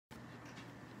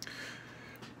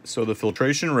So the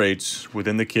filtration rates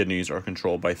within the kidneys are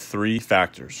controlled by three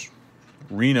factors: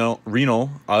 renal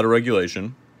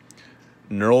autoregulation,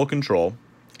 neural control,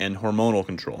 and hormonal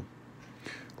control.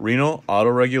 Renal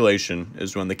autoregulation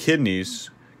is when the kidneys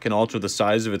can alter the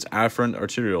size of its afferent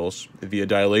arterioles via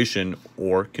dilation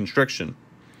or constriction.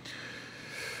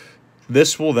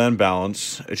 This will then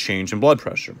balance a change in blood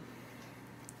pressure.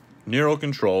 Neural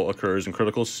control occurs in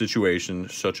critical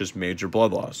situations such as major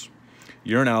blood loss.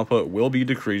 Urine output will be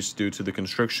decreased due to the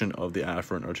constriction of the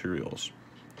afferent arterioles.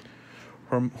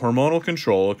 Hormonal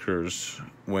control occurs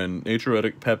when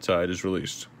natriuretic peptide is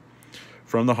released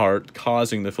from the heart,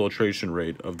 causing the filtration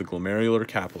rate of the glomerular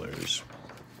capillaries.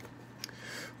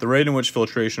 The rate in which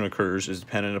filtration occurs is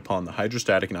dependent upon the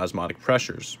hydrostatic and osmotic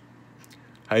pressures.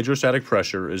 Hydrostatic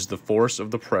pressure is the force of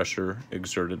the pressure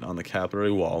exerted on the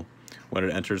capillary wall when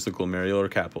it enters the glomerular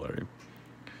capillary.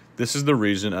 This is the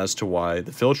reason as to why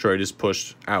the filtrate is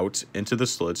pushed out into the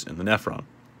slits in the nephron.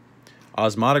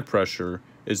 Osmotic pressure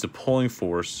is the pulling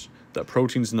force that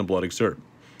proteins in the blood exert.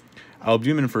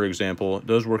 Albumin, for example,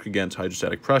 does work against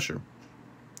hydrostatic pressure.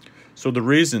 So the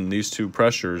reason these two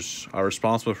pressures are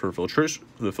responsible for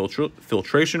the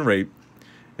filtration rate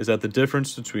is that the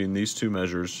difference between these two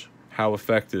measures how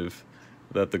effective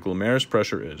that the glomerulus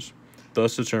pressure is,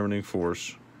 thus determining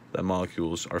force that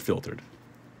molecules are filtered.